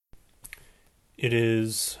It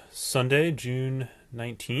is Sunday, June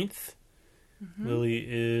 19th. Lily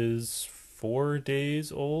is 4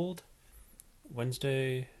 days old.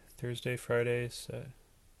 Wednesday, Thursday, Friday,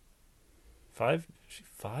 five? Is she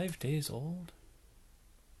 5 days old?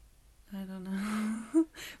 I don't know.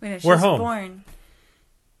 Wait, no, she We're was home. born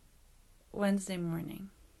Wednesday morning.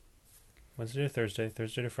 Wednesday to Thursday,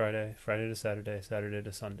 Thursday to Friday, Friday to Saturday, Saturday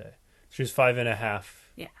to Sunday. She's 5.5.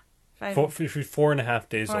 Yeah. She's 4.5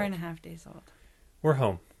 days old. 4.5 days old. We're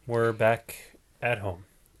home. We're back at home.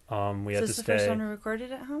 We had to Is this the stay. first one we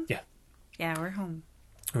recorded at home? Yeah. Yeah, we're home.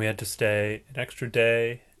 We had to stay an extra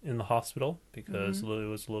day in the hospital because Lily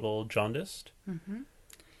was a little jaundiced. Mm-hmm.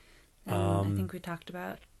 And I think we talked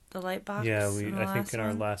about the light box. Yeah, I think in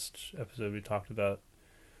our last episode we talked about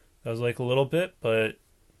that was like a little bit, but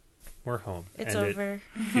we're home. It's and over.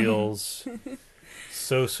 It feels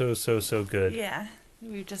so good. Yeah,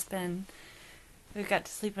 we got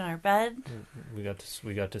to sleep in our bed. We got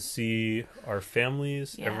to see our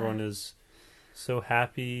families. Yeah. Everyone is so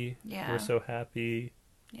happy. Yeah. We're so happy.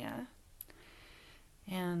 Yeah.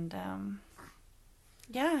 And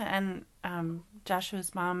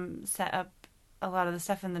Joshua's mom set up a lot of the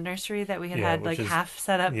stuff in the nursery that we had like half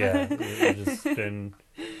set up. Yeah, it's just been.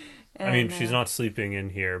 I mean, she's not sleeping in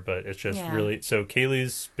here, but it's just really. So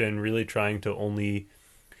Kaylee's been really trying to only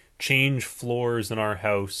change floors in our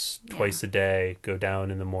house twice a day. Go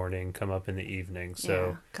down in the morning, come up in the evening.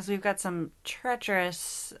 So because we've got some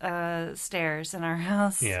treacherous stairs in our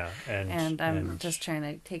house. Yeah, and I'm just trying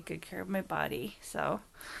to take good care of my body. So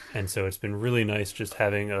it's been really nice just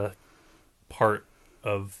having a part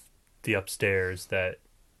of the upstairs that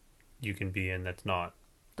you can be in that's not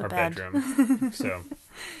our bedroom. So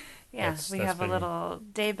yeah, we have a little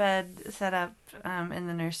day bed set up in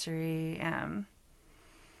the nursery, and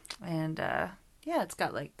it's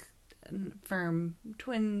got like a firm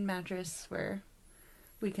twin mattress where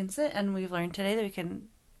we can sit, and we've learned today that we can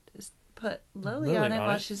just put Lily on it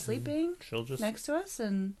while she's sleeping. She'll just next to us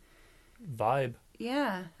and vibe.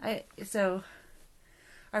 Yeah, so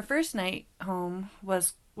our first night home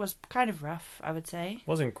was kind of rough, I would say.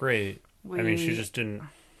 Wasn't great. I mean, she just didn't.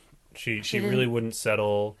 She really wouldn't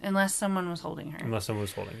settle unless someone was holding her. So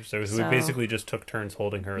we basically just took turns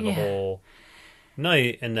holding her the whole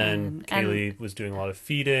night, and then Kaylee was doing a lot of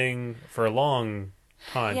feeding for a long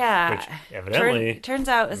time. Yeah, which evidently turns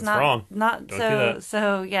out is not wrong. Not Don't so. do that.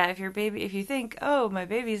 So yeah, if you think, oh, my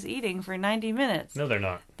baby's eating for 90 minutes, no, they're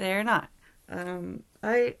not. They're not. I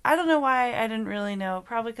don't know why I didn't really know.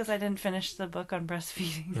 Probably because I didn't finish the book on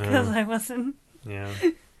breastfeeding because I wasn't. Yeah.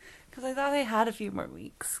 Because I thought I had a few more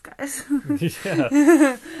weeks, guys.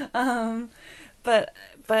 Yeah. But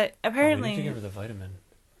apparently. We need to give her the vitamin.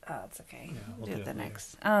 Oh, it's okay. Yeah, we'll do it the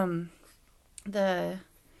next.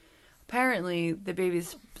 Apparently the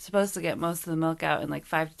baby's supposed to get most of the milk out in like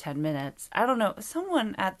 5 to 10 minutes. I don't know.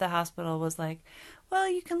 Someone at the hospital was like, well,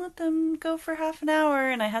 you can let them go for half an hour.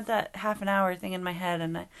 And I had that half an hour thing in my head.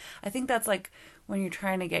 And I think that's like when you're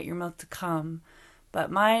trying to get your milk to come. But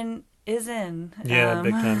mine is in. Yeah,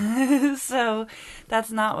 big time. So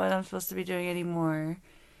that's not what I'm supposed to be doing anymore.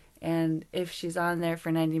 And if she's on there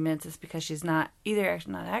for 90 minutes, it's because she's not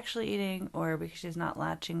actually eating or because she's not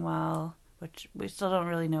latching well, which we still don't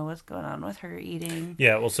really know what's going on with her eating.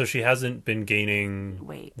 Yeah, well, so she hasn't been gaining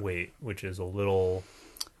weight, which is a little...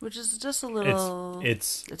 Which is just a little...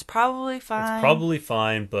 It's probably fine. It's probably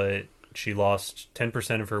fine, but she lost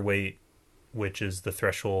 10% of her weight, which is the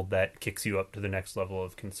threshold that kicks you up to the next level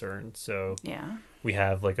of concern. So yeah, we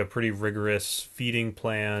have like a pretty rigorous feeding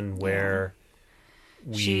plan where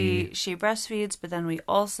she breastfeeds, but then we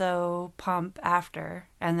also pump after,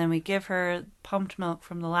 and then we give her pumped milk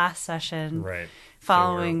from the last session, right?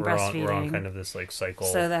 Following so breastfeeding, we're on kind of this like cycle,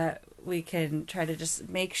 so that we can try to just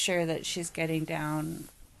make sure that she's getting down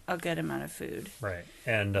a good amount of food, right?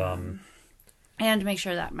 And make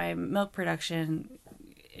sure that my milk production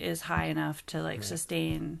is high enough to like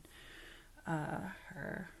sustain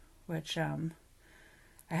her, which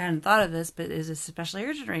I hadn't thought of this, but is especially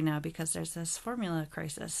urgent right now because there's this formula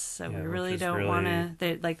crisis. So we really don't want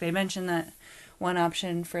to. They mentioned that one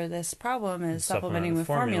option for this problem is supplementing with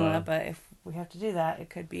formula, but if we have to do that, it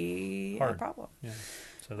could be a problem. Yeah.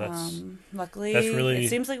 So that's luckily that's really, it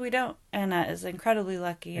seems like we don't, and that is incredibly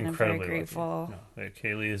lucky, and I'm very grateful. No,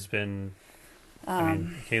 Kaylee has been. I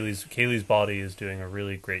mean, Kaylee's body is doing a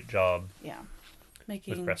really great job. Yeah,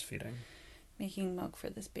 with breastfeeding, making milk for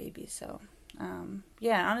this baby. So.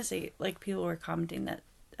 Yeah, honestly, like people were commenting that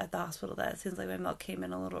at the hospital that it seems like my milk came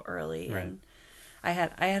in a little early, right. And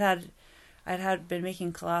I had been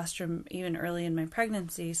making colostrum even early in my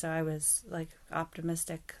pregnancy, so I was like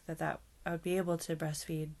optimistic that I would be able to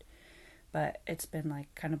breastfeed but it's been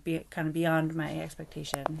like kind of beyond my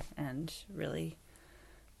expectation and really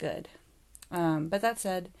good. But that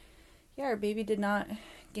said, yeah, our baby did not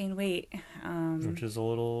gain weight, which is a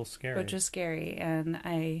little scary. Which is scary,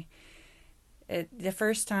 and the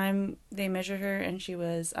first time they measured her and she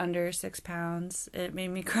was under 6 pounds, it made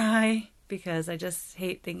me cry because I just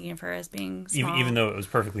hate thinking of her as being small. Even though it was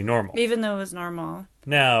perfectly normal. Even though it was normal.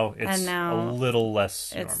 Now it's a little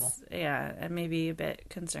less normal. Yeah, and maybe a bit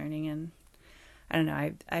concerning, and I don't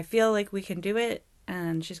know. I feel like we can do it,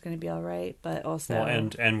 and she's going to be all right, but also... Well,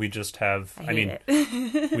 and we just have... I mean,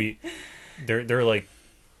 it. There are like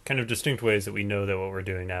kind of distinct ways that we know that what we're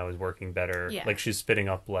doing now is working better. Yeah. Like she's spitting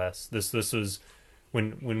up less. This was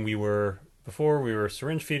when we were before we were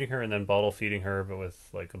syringe feeding her and then bottle feeding her, but with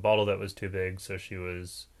like a bottle that was too big, so she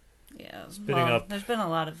was spitting up. There's been a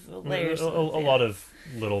lot of layers. A lot of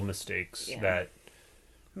little mistakes that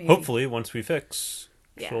maybe. Hopefully once we fix,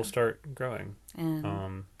 she'll start growing.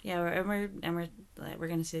 And we're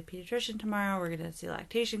going to see a pediatrician tomorrow. We're going to see a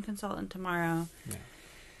lactation consultant tomorrow. Yeah.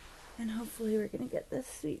 And hopefully we're going to get this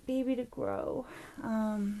sweet baby to grow.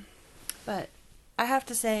 But I have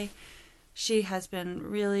to say, she has been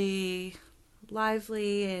really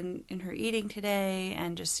lively in her eating today,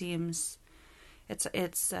 and just seems it's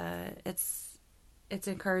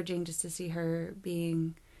encouraging just to see her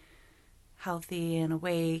being healthy and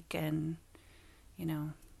awake, and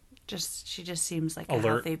she just seems like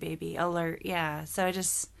alert. A healthy baby, alert. Yeah. So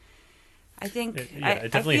I think it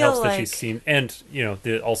definitely helps that she's seen, and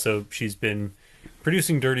also she's been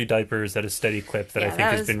producing dirty diapers at a steady clip that I think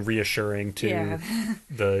has been reassuring to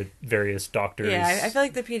the various doctors. Yeah, I feel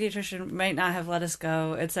like the pediatrician might not have let us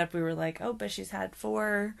go, except we were like, oh, but she's had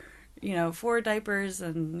 4 diapers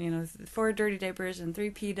and 4 dirty diapers and 3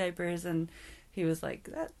 pee diapers, and he was like,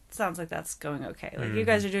 that sounds like that's going okay. Like you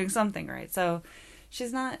guys are doing something right. So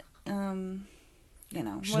she's not,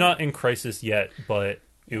 she's not in crisis yet, but.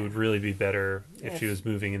 It would really be better if she was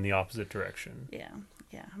moving in the opposite direction. Yeah.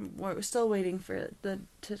 We're still waiting for to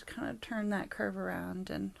kind of turn that curve around,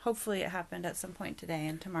 and hopefully it happened at some point today,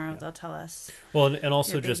 and tomorrow they'll tell us. Well, and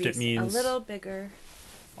also just it means a little bigger.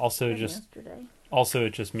 Also, it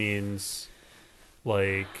just means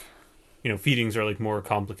like feedings are like more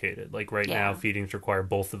complicated. Like right now, feedings require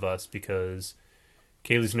both of us because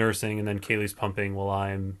Kaylee's nursing and then Kaylee's pumping while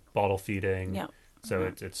I'm bottle feeding. Yeah.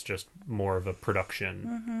 So it's just more of a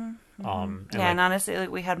production. And honestly,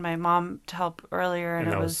 like we had my mom to help earlier, and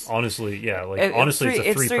it was honestly, it's a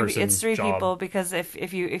 3-person It's 3 job. people, because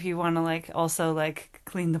if you want to like also like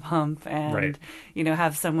clean the pump and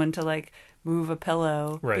have someone to like move a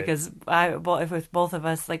pillow, because if with both of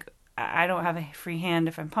us, like I don't have a free hand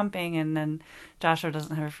if I'm pumping, and then Joshua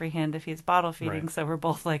doesn't have a free hand if he's bottle feeding, so we're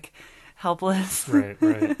both like helpless. Right.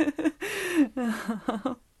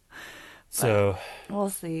 So we'll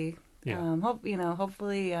see. Yeah. Hopefully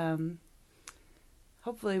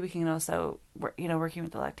we can also, working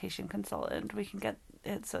with the lactation consultant, we can get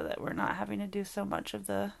it so that we're not having to do so much of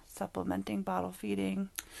the supplementing bottle feeding.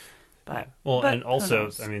 But and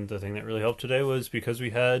also, I mean, the thing that really helped today was because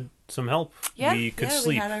we had some help. We could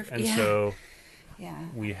sleep, so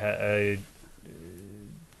we had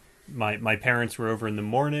my parents were over in the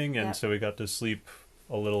morning, and so we got to sleep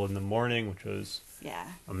a little in the morning, which was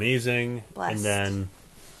amazing. Blessed. And then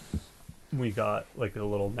we got like a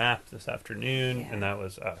little nap this afternoon, and that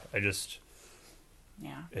was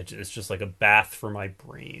it's just like a bath for my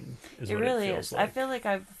brain. It really is. Like. I feel like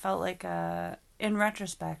I felt like in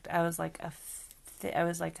retrospect I was like a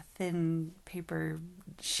thin paper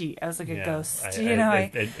sheet. I was like a ghost.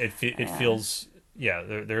 It feels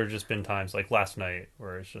there have just been times like last night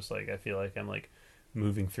where it's just like I feel like I'm like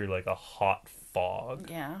moving through like a hot fog.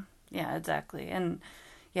 Yeah, exactly. And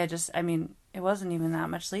it wasn't even that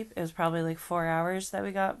much sleep. It was probably like 4 hours that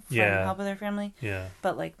we got from help with our family. Yeah.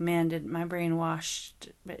 But like, man, did my brain washed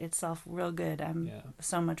itself real good. I'm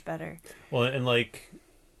so much better. Well, and like,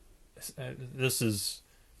 this is,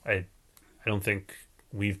 I don't think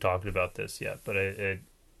we've talked about this yet, but it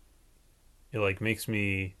like makes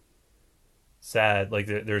me sad. Like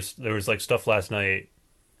there was like stuff last night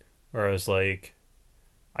where I was like,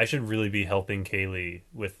 I should really be helping Kaylee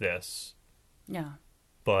with this. Yeah.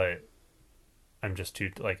 But I'm just too,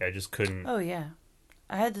 like, I just couldn't. Oh, yeah.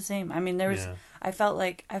 I had the same. I mean, there was, I felt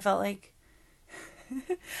like I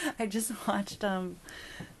just watched,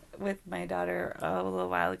 with my daughter a little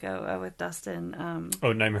while ago with Dustin.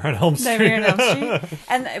 Nightmare on Elm Street. Nightmare on Elm Street.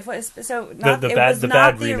 And it was, so not, the it bad, was the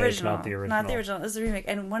not bad the remake, original. not the original. Not the original. It was the remake.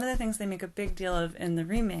 And one of the things they make a big deal of in the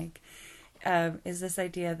remake is this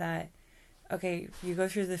idea that, okay, you go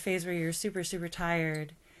through the phase where you're super, super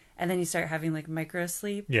tired, and then you start having like micro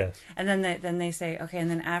sleep. Yes. And then they say, okay, and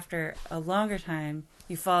then after a longer time,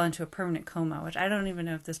 you fall into a permanent coma, which I don't even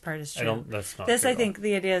know if this part is true. That's not this. true I think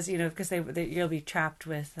the idea is, because you'll be trapped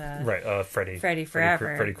with Freddy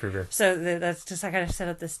forever, Freddy Krueger. So that's just, I kind of set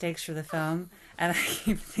up the stakes for the film, and I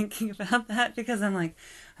keep thinking about that because I'm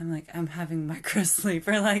having micro sleep,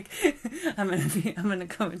 or like I'm gonna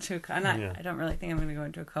go into a coma. I don't really think I'm gonna go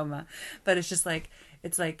into a coma, but it's just like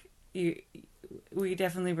we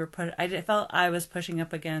definitely were I felt I was pushing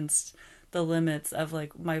up against the limits of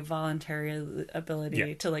like my voluntary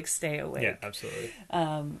ability to like stay awake. Yeah, absolutely.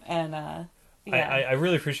 Yeah. I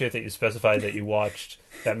really appreciate that you specified that you watched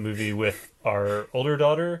that movie with our older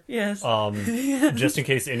daughter. Yes. Just in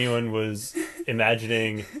case anyone was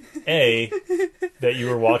imagining that you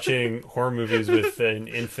were watching horror movies with an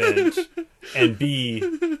infant, and B,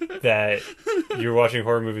 that you were watching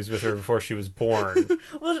horror movies with her before she was born.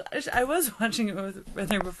 Well, I was watching it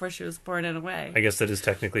with her before she was born, in a way. I guess that is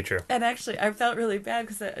technically true. And actually, I felt really bad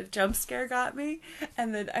because a jump scare got me,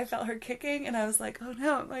 and then I felt her kicking, and I was like, oh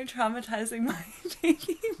no, am I traumatizing my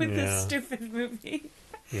baby with this stupid movie?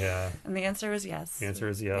 Yeah. And the answer was yes. The answer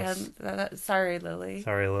is yes. And sorry, Lily.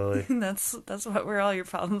 Sorry, Lily. That's where all your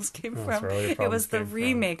problems came from. It was the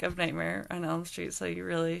remake of Nightmare on Elm Street, so you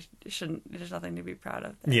really shouldn't. There's nothing to be proud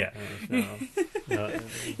of there. Yeah.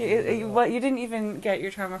 You didn't even get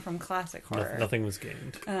your trauma from classic horror. Nothing was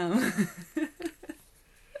gained. All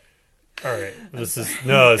right. It's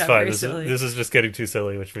fine. This is just getting too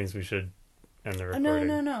silly, which means we should end the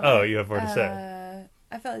recording. No. Oh, you have more to say.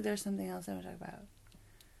 I felt like there's something else I want to talk about.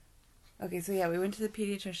 Okay, so we went to the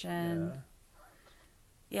pediatrician.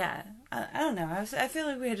 Yeah, I don't know. I feel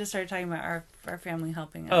like we had just started talking about our family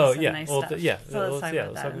helping us. Oh, and yeah. nice Well, stuff. So let's talk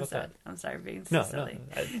about that let's instead. talk about I'm sorry for being so silly.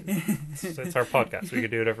 It's our podcast. We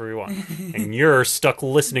can do whatever we want. And you're stuck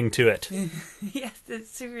listening to it. Yes,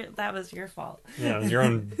 that was your fault. Yeah, it was your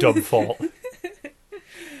own dumb fault.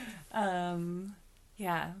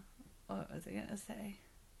 Yeah. What was I going to say?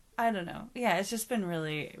 I don't know. Yeah, it's just been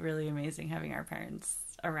really, really amazing having our parents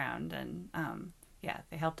around, and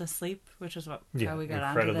they helped us sleep, which is how we got onto this.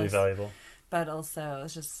 Incredibly valuable. But also,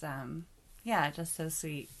 it's just just so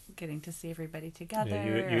sweet getting to see everybody together.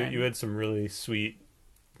 Yeah, you had some really sweet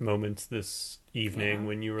moments this evening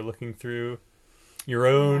when you were looking through your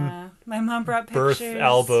own my mom brought birth pictures.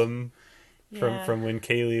 album from when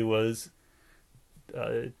Kaylee was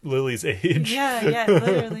Lily's age. Yeah,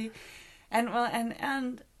 literally.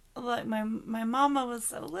 And like my mama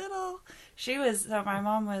was a little. My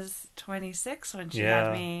mom was 26 when she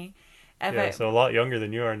had me. So a lot younger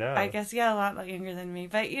than you are now. I guess, a lot younger than me.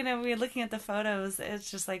 But we're looking at the photos. It's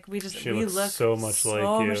just like we look so much like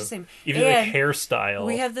you. Much the same. Even the hairstyle.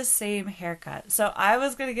 We have the same haircut. So I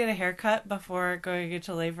was gonna get a haircut before going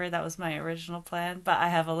into labor. That was my original plan. But I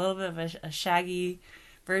have a little bit of a shaggy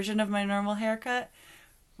version of my normal haircut,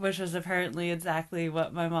 which was apparently exactly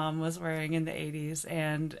what my mom was wearing in the 80s,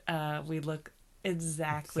 and we look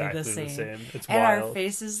exactly the same. It's and wild. Our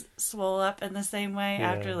faces swole up in the same way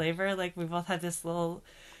after labor. Like, we both have this little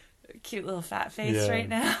cute little fat face right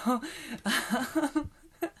now.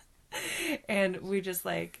 And we just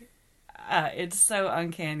it's so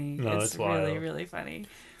uncanny. No, it's wild. Really, really funny.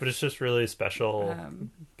 But it's just really special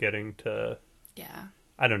getting to... Yeah.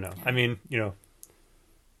 I don't know. Yeah. I mean,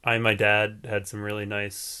 I and my dad had some really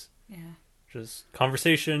nice just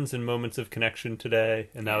conversations and moments of connection today,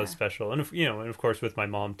 and that was special. And of course with my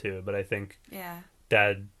mom too, but I think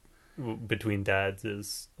dad between dads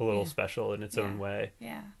is a little special in its own way.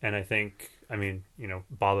 Yeah. And I think,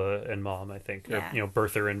 Baba and mom, I think, or,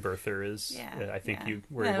 birther and birther is, I think you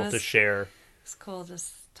were able to share. It's cool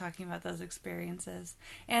just talking about those experiences.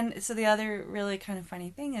 And so the other really kind of funny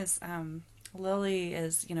thing is, Lily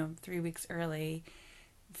is, 3 weeks early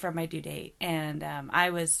from my due date, and I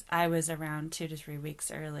was around 2 to 3 weeks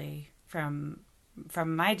early from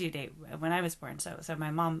my due date when I was born. So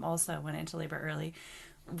my mom also went into labor early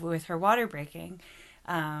with her water breaking,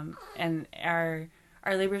 and our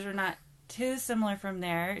labors were not too similar from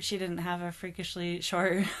there. She didn't have a freakishly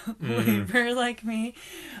short labor like me,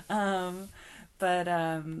 but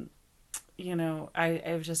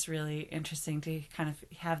it was just really interesting to kind of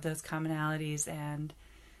have those commonalities and.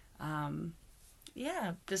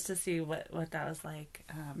 Just to see what that was like.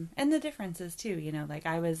 And the differences too, like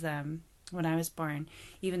I was, when I was born,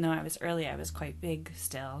 even though I was early, I was quite big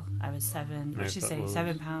still. I was 7 pounds,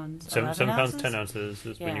 7 pounds, ounces? 10 ounces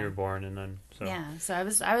is when you were born, and then, so. Yeah, so I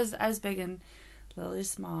was big and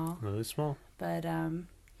Lily's small. Lily's small. But,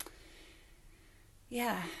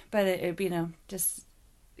 but it just,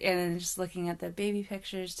 and just looking at the baby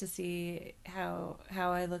pictures to see how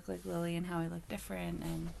I look like Lily and how I look different,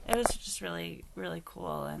 and it was just really, really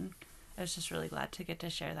cool, and I was just really glad to get to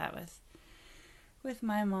share that with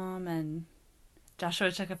my mom. And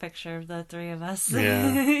Joshua took a picture of the three of us.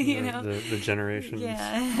 Yeah, you know, the generations.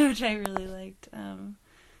 Yeah, which I really liked. I'm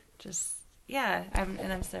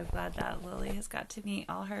so glad that Lily has got to meet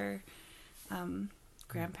all her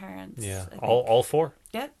grandparents. Yeah, all four.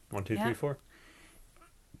 Yep. 1, 2, 3, 4.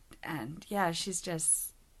 And yeah, she's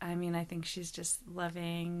just. I mean, I think she's just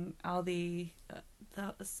loving all the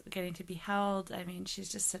getting to be held. I mean, she's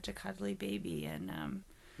just such a cuddly baby, and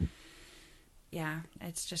yeah,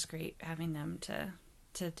 it's just great having them to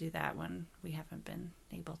do that when we haven't been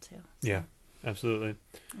able to. So. Yeah, absolutely.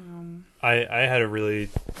 I had a really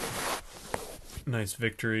nice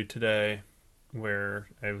victory today where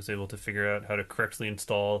I was able to figure out how to correctly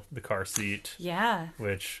install the car seat. Yeah.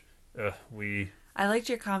 Which I liked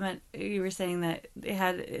your comment. You were saying that it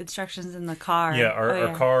had instructions in the car. Yeah,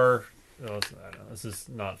 our car. I don't know. This is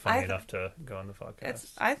not funny enough to go on the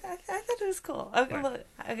podcast. I thought it was cool. Okay, Right.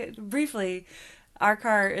 well, briefly, our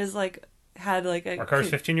car is our car is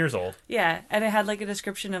 15 years old. Yeah, and it had like a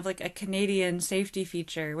description of like a Canadian safety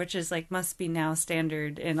feature, which is like must be now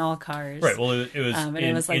standard in all cars. Right. Well, it was. And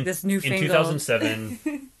it was like this newfangled. In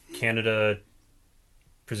 2007, Canada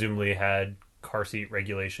presumably had car seat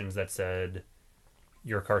regulations that said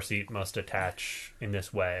your car seat must attach in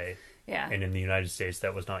this way. Yeah. And in the United States,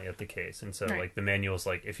 that was not yet the case. And so, right. like, the manual's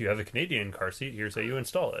like, if you have a Canadian car seat, here's how you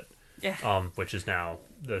install it. Yeah. Which is now,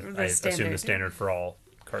 I standard. assume, the standard for all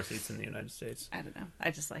car seats in the United States. I don't know. I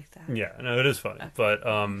just like that. Yeah, no, it is funny. But,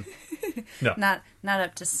 no. Not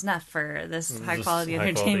up to snuff for this high-quality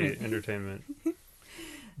entertainment.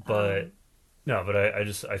 But, no, but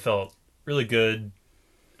I felt really good.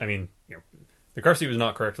 I mean, you know, the car seat was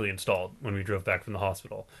not correctly installed when we drove back from the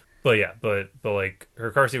hospital. But yeah, but like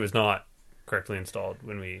her car seat was not correctly installed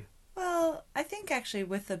when we. Well, I think actually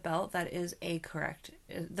with the belt that is a correct.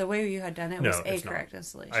 The way you had done it was a correct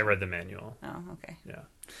installation. I read the manual. Oh, okay. Yeah.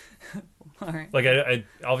 All right. Like I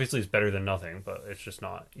obviously it's better than nothing, but it's just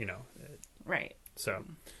not, right. So.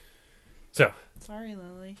 Sorry,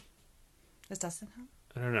 Lily. Is Dustin home?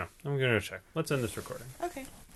 I don't know. I'm gonna check. Let's end this recording. Okay.